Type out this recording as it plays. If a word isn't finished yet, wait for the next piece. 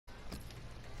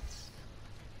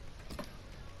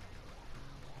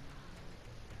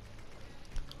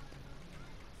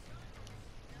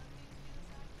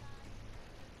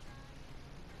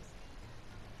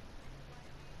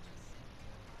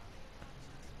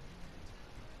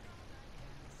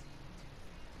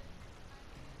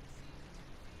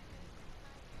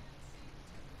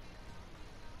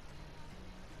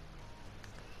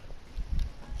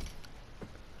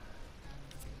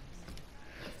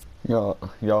Yo,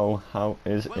 how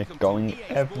is it going,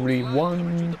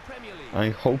 everyone? I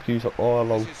hope you're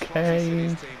all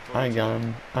okay. I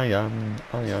am.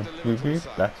 Woo.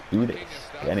 Let's do this.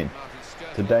 Get in.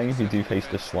 Today we do face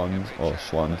the Swans, or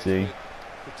Swansea,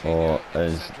 or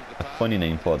as a funny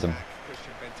name for them,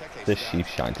 the Sheep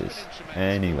Shaggers.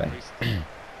 Anyway.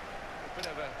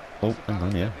 Oh, hang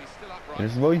on, yeah.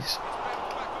 There's Royce.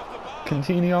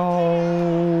 Coutinho.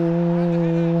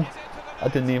 I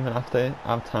didn't even have to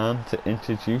have time to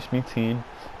introduce my team,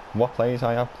 what players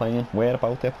I have playing,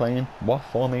 whereabout they're playing, what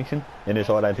formation. It is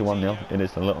already 1-0. It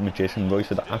is the little magician Royce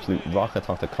with the absolute rocket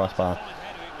off the crossbar,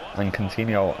 and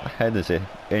Coutinho headers it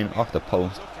in off the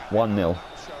post. 1-0.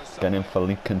 Getting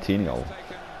Philippe Coutinho.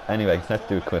 Anyway, let's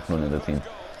do a quick run of the team.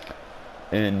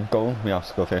 In goal we have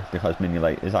Scuffer, because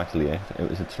Mignolet is actually it. It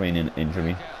was a training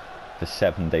injury for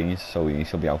 7 days, so he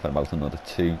should be out for about another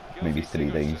 2, maybe 3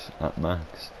 days at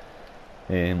max.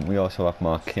 We also have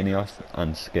Marquinhos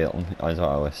and Skill as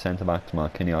our centre-backs.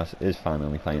 Marquinhos is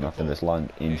finally playing after this long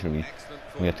injury.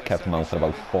 We had to keep him out for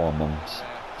about 4 months,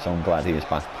 so I'm glad he is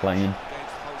back playing.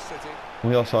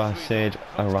 We also have Serge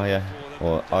Aurier,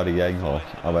 or Aurier, or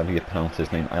however you pronounce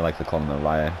his name. I like to call him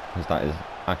Aurier, because that is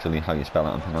actually how you spell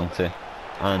it and pronounce it.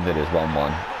 And it is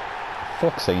 1-1.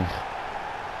 Fuck's sake.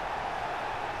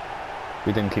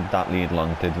 We didn't keep that lead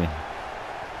long, did we?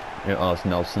 It was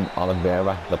Nelson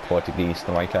Oliveira, the Portuguese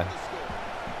striker.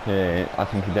 I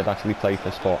think he did actually play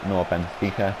for Sporting or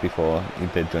Benfica before he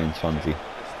did join Swansea.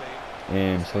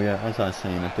 So yeah, as I was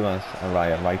saying, I do have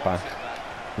Araya right back.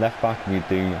 Left back we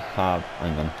do have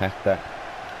Hector.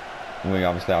 We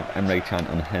obviously have Emre Can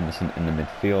and Henderson in the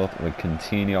midfield with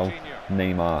Coutinho,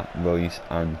 Neymar, Royce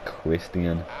and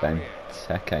Christian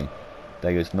Benteke.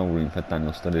 There is no room for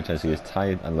Daniel Sturridge as he is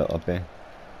tired a little bit.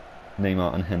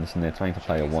 Neymar and Henderson, they're trying to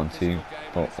play a 1-2,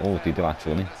 but they do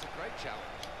actually.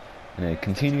 And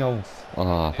Coutinho,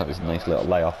 that was a nice little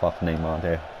layoff off Neymar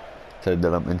there to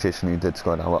the magician who did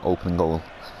score our opening goal.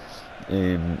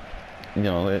 You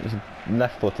know, it was a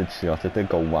left-footed shot, it did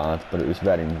go wide, but it was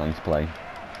very nice play.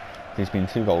 There's been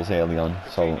 2 goals early on,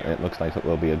 so it looks like it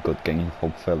will be a good game,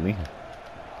 hopefully.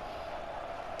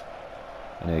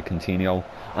 And Coutinho,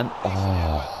 and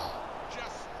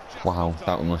wow,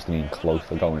 that one must have been close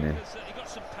for going in.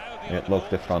 It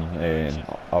looked from,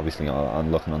 obviously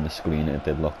on looking on the screen, it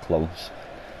did look close.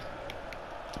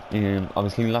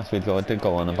 Obviously last video I did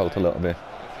go on about a little bit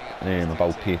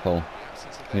about people,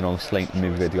 you know, slating my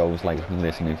videos, like,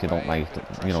 listen, if you don't like,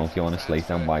 you know, if you want to slate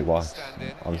them, why watch?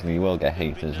 Obviously you will get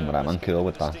haters and whatever, I'm cool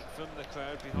with that,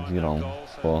 you know,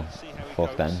 but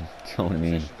fuck them, do you know what I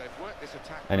mean?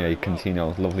 Anyway,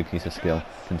 Coutinho, lovely piece of skill.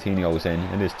 Coutinho's in,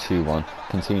 it is 2-1.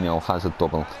 Coutinho has a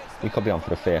double. He could be on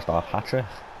for the first half hat-trick.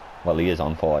 Well, he is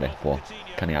on for it, but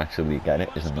can he actually get it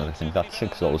is another thing. That's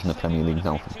 6 goals in the Premier League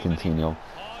now for Coutinho.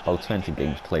 About 20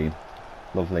 games played.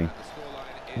 Lovely.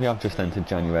 We have just entered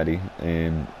January,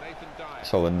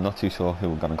 so I'm not too sure who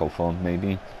we're going to go for.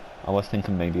 Maybe, I was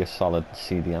thinking maybe a solid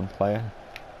CDM player.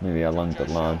 Maybe along the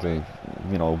lines of,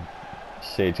 you know,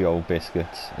 Sergio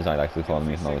Biscuits, as I like to call him,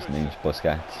 even though his name's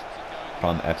Busquets,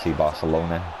 from FC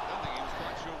Barcelona.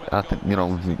 I think, you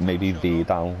know, maybe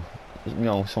Vidal, you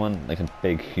know, someone like a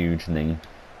big, huge name,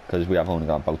 because we have only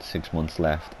got about 6 months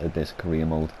left of this career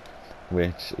mode,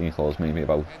 which equals maybe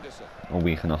about a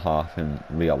week and a half in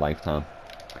real lifetime,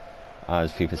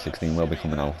 as FIFA 16 will be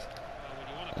coming out,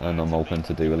 and I'm hoping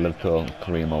to do a Liverpool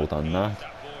career mode on that,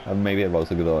 and maybe a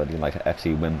Rota Good like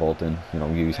FC Wimbledon, you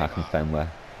know, use Hack and Fenway.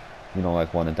 You know,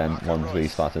 like one of them ones where you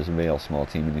start as a real small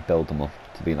team and you build them up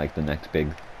to be like the next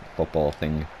big football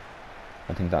thing.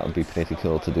 I think that would be pretty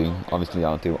cool to do. Obviously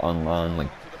I'll do online, like,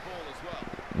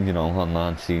 you know,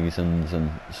 online seasons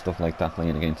and stuff like that,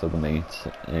 playing against other mates.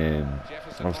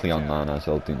 Obviously online as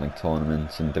well, doing like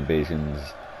tournaments and divisions,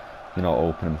 you know,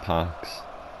 opening packs.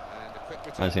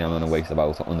 As I'm going to waste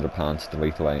about £100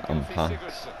 straight away on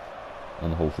packs,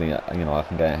 and hopefully, you know, I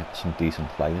can get some decent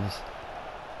players.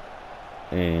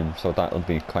 So that'll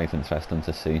be quite interesting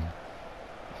to see.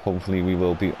 Hopefully we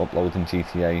will be uploading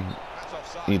GTA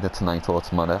either tonight or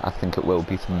tomorrow. I think it will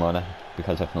be tomorrow,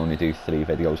 because I can only do 3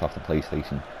 videos off the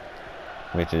PlayStation,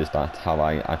 which is that how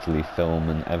I actually film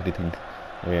and everything,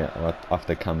 off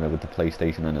the camera with the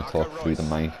PlayStation, and I talk through the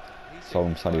mic. So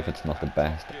I'm sorry if it's not the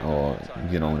best, or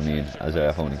you know what I mean, as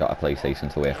I've only got a PlayStation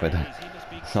to work with.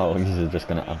 So you're just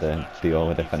gonna have to deal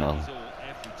with it for now.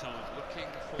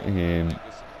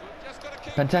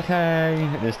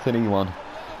 Benteke, it is 3-1.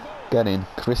 Get in,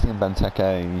 Christian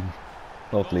Benteke.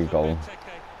 Lovely goal.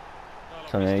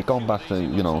 So going back to,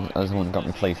 you know, as someone got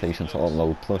my PlayStation to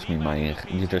upload plus me mic,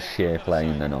 you just share play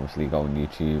and then obviously go on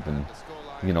YouTube and,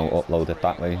 you know, upload it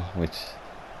that way, which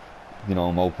you know,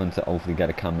 I'm hoping to hopefully get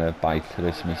a camera by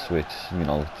Christmas, which, you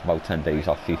know, it's about 10 days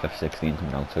off FIFA 16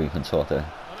 coming out, so you can sort of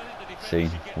see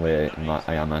where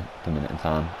I am at the minute in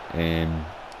time.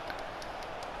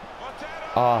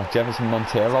 Jefferson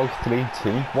Montero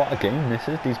 3-2. What a game this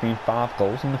is. There's been 5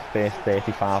 goals in the first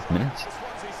 35 minutes.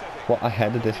 What a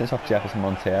header this is off Jefferson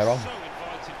Montero.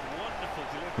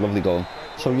 Lovely goal.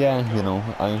 So yeah, you know,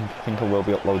 I think I will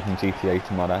be uploading GTA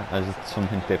tomorrow, as it's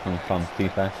something different from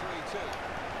FIFA.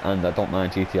 And I don't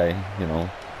mind GTA, you know,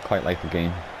 quite like the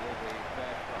game.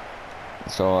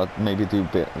 So I'd maybe do a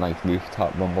bit like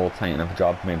rooftop rumble, tighten up a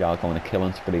job. Maybe I'll go on a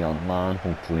killing spree online,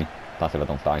 hopefully. That's if I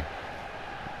don't die.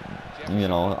 You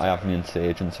know, I have my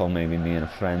insurgent, so maybe me and a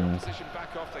friend,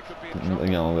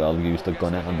 you know, I'll use the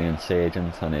gunner and the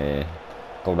insurgent and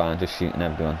go around just shooting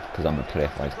everyone, because I'm a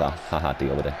prick like that. Haha,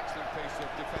 deal with it.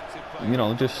 You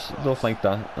know, just stuff like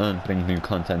that, and bring new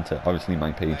content to obviously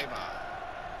my page.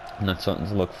 And that's something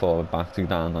to look forward back to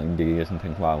down like the years and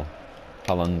think, wow,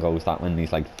 how long ago was that when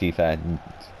these like FIFA,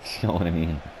 you know what I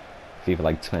mean, FIFA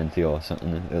like 20 or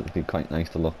something. It'll be quite nice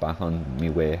to look back on me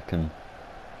work and,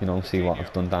 you know, see what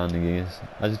I've done down the years.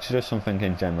 As it's just something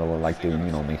in general I like doing,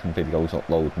 you know, making videos,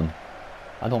 uploading them.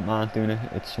 I don't mind doing it.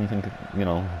 It's something, you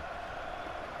know,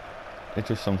 it's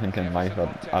just something in life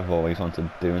that I've always wanted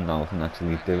to do and now I can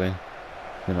actually do it.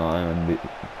 You know, I'm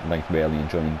like really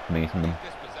enjoying making them.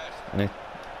 And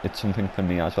it's something for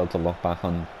me as well to look back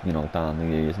on, you know, down the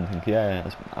years and think, yeah,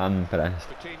 I'm impressed.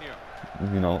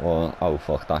 You know, or, oh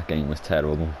fuck, that game was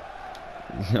terrible.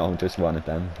 You know, just one of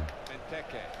them.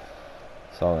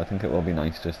 So I think it will be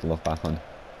nice just to look back on.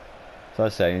 So I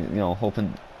say, you know,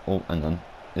 hoping, oh, hang on,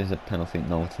 is it penalty?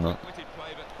 No, it's not.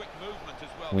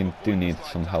 We do need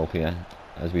some help here,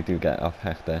 as we do get off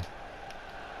Hector.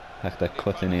 Hector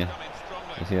cut in here,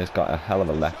 as he has got a hell of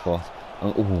a left foot.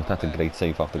 Oh, that's a great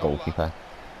save off the goalkeeper.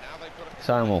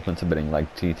 So I'm hoping to bring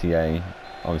like GTA,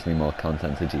 obviously more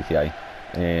content to GTA,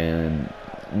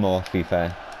 more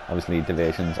FIFA, obviously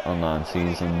divisions, online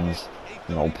seasons,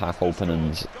 you know, pack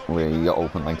openings where you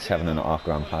open like 7.5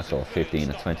 grand packs or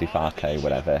 15 or 25k,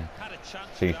 whatever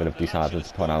FIFA have decided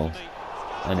to put out,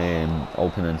 and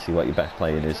open and see what your best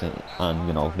player is, and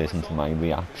you know, listen to my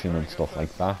reaction and stuff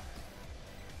like that.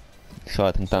 So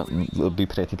I think that will be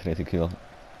pretty cool.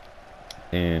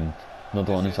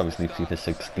 Another one is obviously FIFA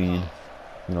 16.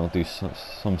 You know, do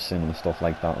some similar stuff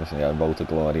like that. Obviously, a Road to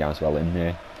Glory as well in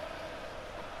there.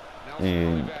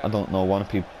 I don't know,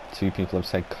 two people have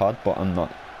said COD, but I'm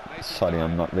not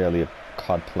really a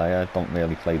COD player. I don't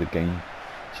really play the game.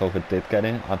 So if I did get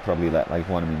it, I'd probably let like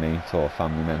one of my mates or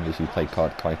family members who play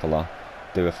COD quite a lot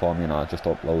do it for me, and I'd just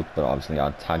upload. But obviously,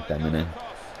 I'd tag them in it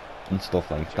and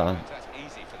stuff like that.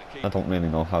 I don't really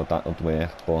know how that would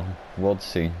work, but we'll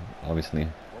see. Obviously.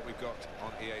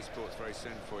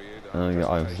 Yeah,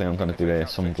 obviously I'm going to do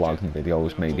some vlogging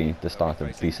videos maybe the start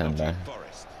of December,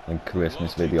 like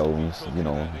Christmas videos, you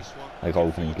know, like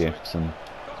opening gifts and,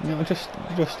 you know, just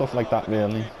stuff like that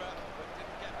really,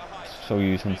 so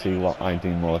you can see what I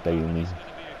do more daily.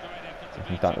 I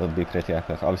think that would be pretty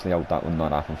epic. Obviously that would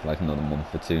not happen for like another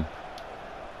month or two,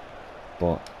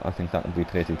 but I think that would be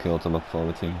pretty cool to look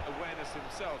forward to.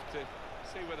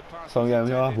 So yeah,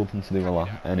 we are hoping to do a lot.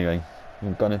 Anyway,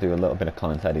 I'm going to do a little bit of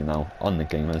commentary now on the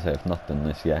game, as I've not done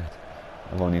this yet.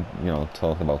 I've only, you know,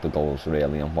 talked about the goals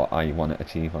really and what I want to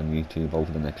achieve on YouTube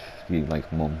over the next few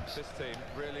like months.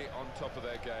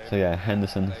 So yeah,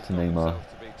 Henderson to Neymar,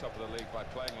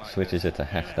 switches it to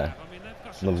Hector,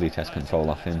 lovely chest control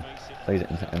off him, plays it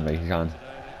into Emre Can.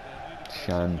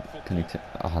 Can he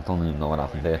I don't even know what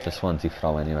happened there. It's a Swansea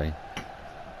throw anyway.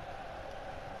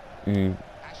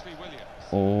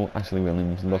 Oh, Ashley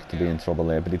Williams looked to be in trouble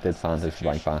there, but he did find his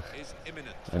right back,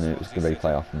 and it was a great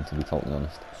play off him, to be totally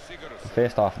honest. The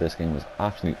first half of this game was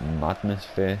absolute madness.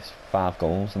 First 5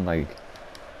 goals in like,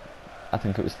 I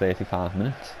think it was 35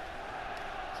 minutes,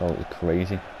 so it was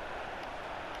crazy.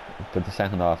 But the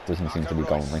second half doesn't seem to be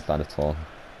going like that at all.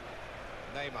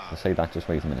 I'll say that, just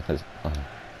wait a minute, because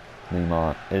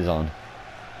Neymar is on.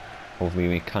 Hopefully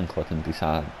we can cut and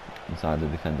inside the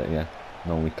defender. Yeah,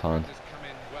 no, we can't.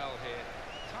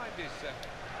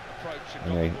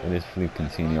 Anyway, it is Philippe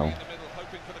Coutinho.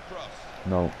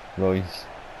 No, Royce.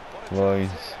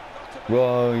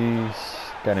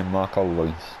 Getting Marco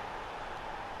Royce.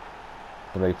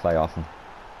 Great play off him.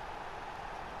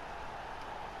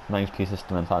 Nice piece of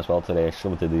strength as well today.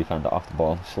 Shoved the defender off the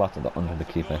ball, slotted it under the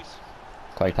keeper.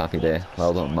 Quite happy there.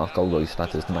 Well done, Marco Royce.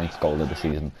 That is the 9th goal of the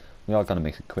season. We are going to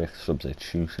make a quick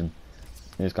substitution.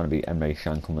 There's going to be Emre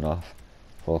Can coming off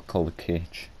for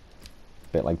Kovacic.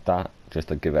 Bit like that, just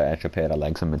to give it an extra pair of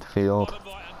legs in midfield.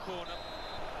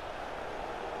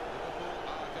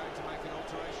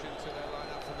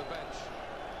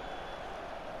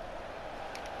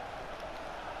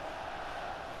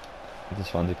 The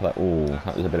Swansea play. Oh,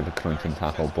 that was a bit of a crunching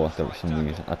tackle, but there was some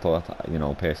reason I thought, you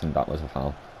know, personally that was a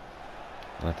foul.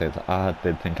 I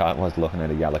did think I was looking at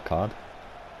a yellow card.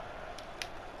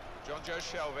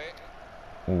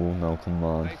 Oh no, come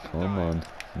on, come on.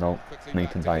 No,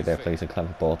 Nathan Dyer there plays a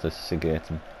clever ball to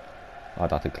Sigurdsson. Oh,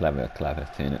 that's a clever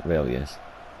turn, it really is.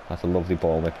 That's a lovely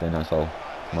ball whipped in as well.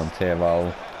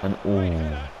 Montero, and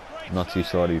oh, not too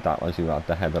sorry that was who had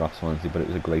the header off Swansea, but it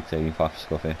was a great save off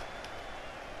Scuffy.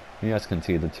 He has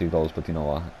conceded 2 goals, but you know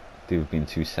what? They've been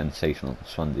 2 sensational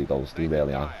Swansea goals, they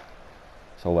really have.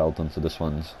 So well done to the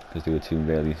Swans, because they were 2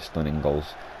 really stunning goals,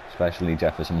 especially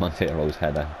Jefferson Montero's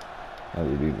header. That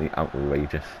was really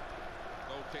outrageous.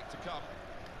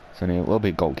 So now it will be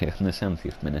a goal kick in the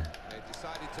 70th minute.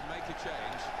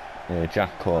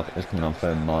 Jack Cork is coming on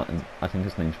for Martin. I think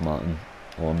his name's Martin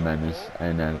or Menes,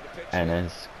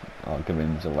 Enes or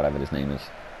Garims or whatever his name is.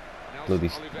 Bloody,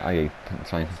 I hate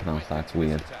trying to pronounce that, it's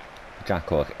weird. Jack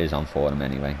Cork is on for him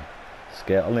anyway.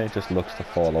 Skirtle there just looks to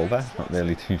fall over, not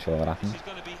really too sure what happened,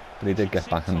 but he did get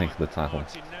back and make the tackle.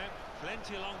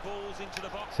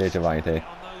 Sergio right there.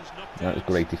 That was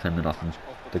great defending off him.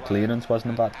 The clearance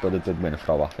wasn't bad, but it did win a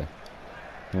throw off it.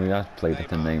 We have played it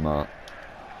to Neymar.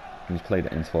 He's played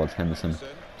it in towards Henderson.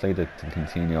 Played it to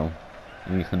Coutinho.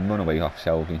 You can run away off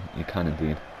Shelby. You can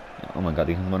indeed. Oh my god,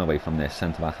 he can run away from this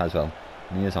centre back as well.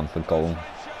 And he is on for goal.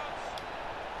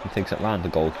 He takes it round the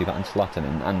goalkeeper and slots it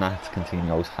in, and that's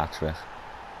Coutinho's hat-trick.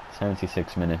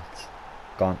 76 minutes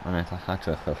gone, and it's a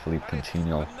hat-trick for Philippe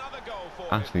Coutinho.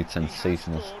 Absolute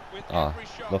sensational. Oh,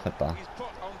 look at that.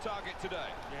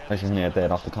 As you can hear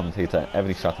there off the commentator,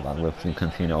 every shot of that with Philippe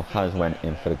Coutinho has went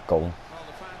in for a goal.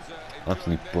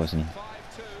 Absolutely buzzing.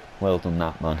 Well done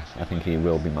that man. I think he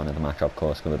will be man of the match, of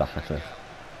course, with a hat-trick.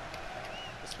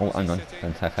 Oh, hang on.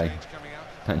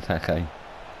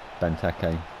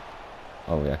 Benteke.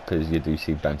 Oh yeah, because you do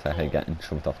see Benteke getting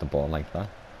shoved off the ball like that.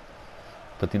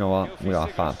 But you know what? We are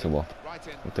 5-2 up.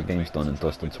 If the game's done and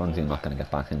dusted, Swansea are not going to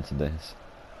get back into this.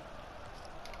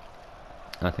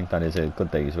 I think that is a good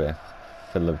day's work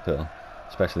for Liverpool,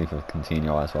 especially for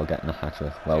Coutinho as well, getting a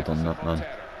hat-trick. Well done that man.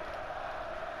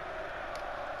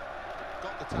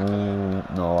 Oh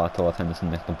no, I thought Henderson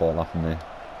nicked the ball off him there.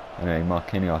 Anyway,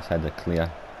 Marquinhos had it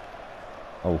clear.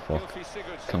 Oh fuck.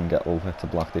 Can we get over to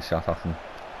block this shot off him?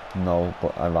 No,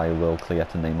 but Araya will clear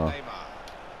to Neymar.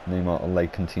 Neymar will lay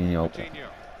Coutinho.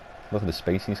 Look at the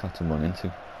space he's had to run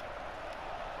into.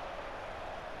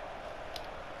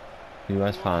 He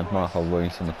has found Marco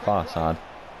Reus on the far side.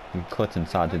 He cuts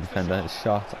inside the defender, his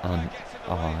shot, and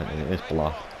oh, it is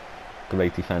blocked.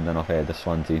 Great defending off here, the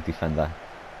Swansea defender.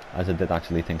 As I did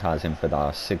actually think I was in for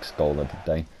our 6th goal of the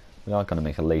day. We are going to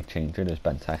make a late change. It is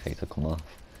Benteke to come off.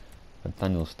 But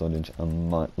Daniel Sturridge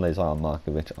and Lazar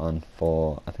Markovic on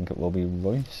for, I think it will be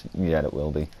Royce. Yeah, it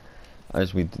will be.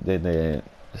 As we did the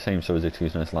same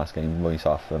substitution as last game, Royce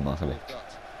off for Markovic.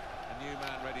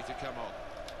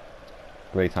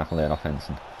 Great tackle there off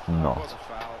Henderson. Not.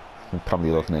 We're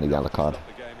probably looking at a yellow card.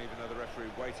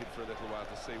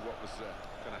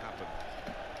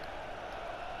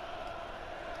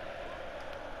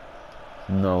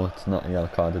 No, it's not a yellow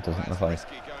card, it doesn't look like.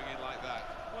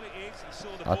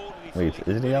 Wait,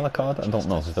 is it a yellow card? I don't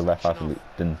know, because the ref actually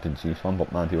didn't produce one,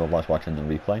 but man, who was watching the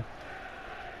replay.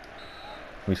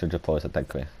 We should just pause it dead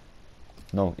quick.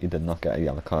 No, he did not get a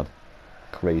yellow card.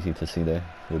 Crazy to see there.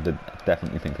 We did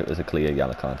definitely think it was a clear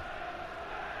yellow card.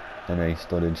 Anyway,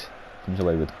 Sturridge comes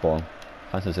away with the ball,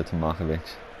 passes it to Markovic,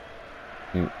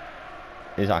 who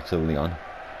is actually on.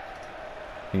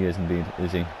 He is indeed,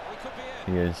 is he?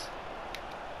 He is.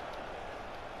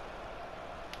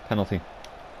 Penalty.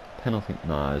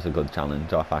 Nah, it's a good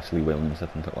challenge off Ashley Williams, I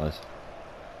think it was.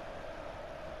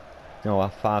 You know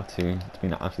what, 5-2, it's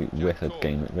been an absolute wicked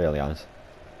game, it really has.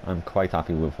 I'm quite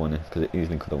happy we've won it, because it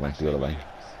easily could have went the other way.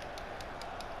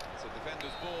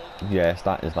 Yes,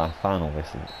 that is that final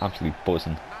whistle, absolutely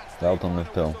buzzing. Well done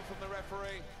Liverpool.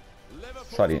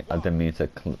 Sorry, I didn't mean to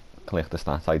click the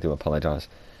stats, I do apologise.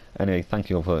 Anyway,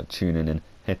 thank you all for tuning in.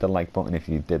 Hit the like button if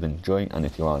you did enjoy, and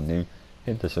if you are new,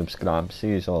 hit the subscribe. See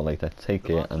you all later, take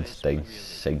care and stay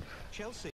safe.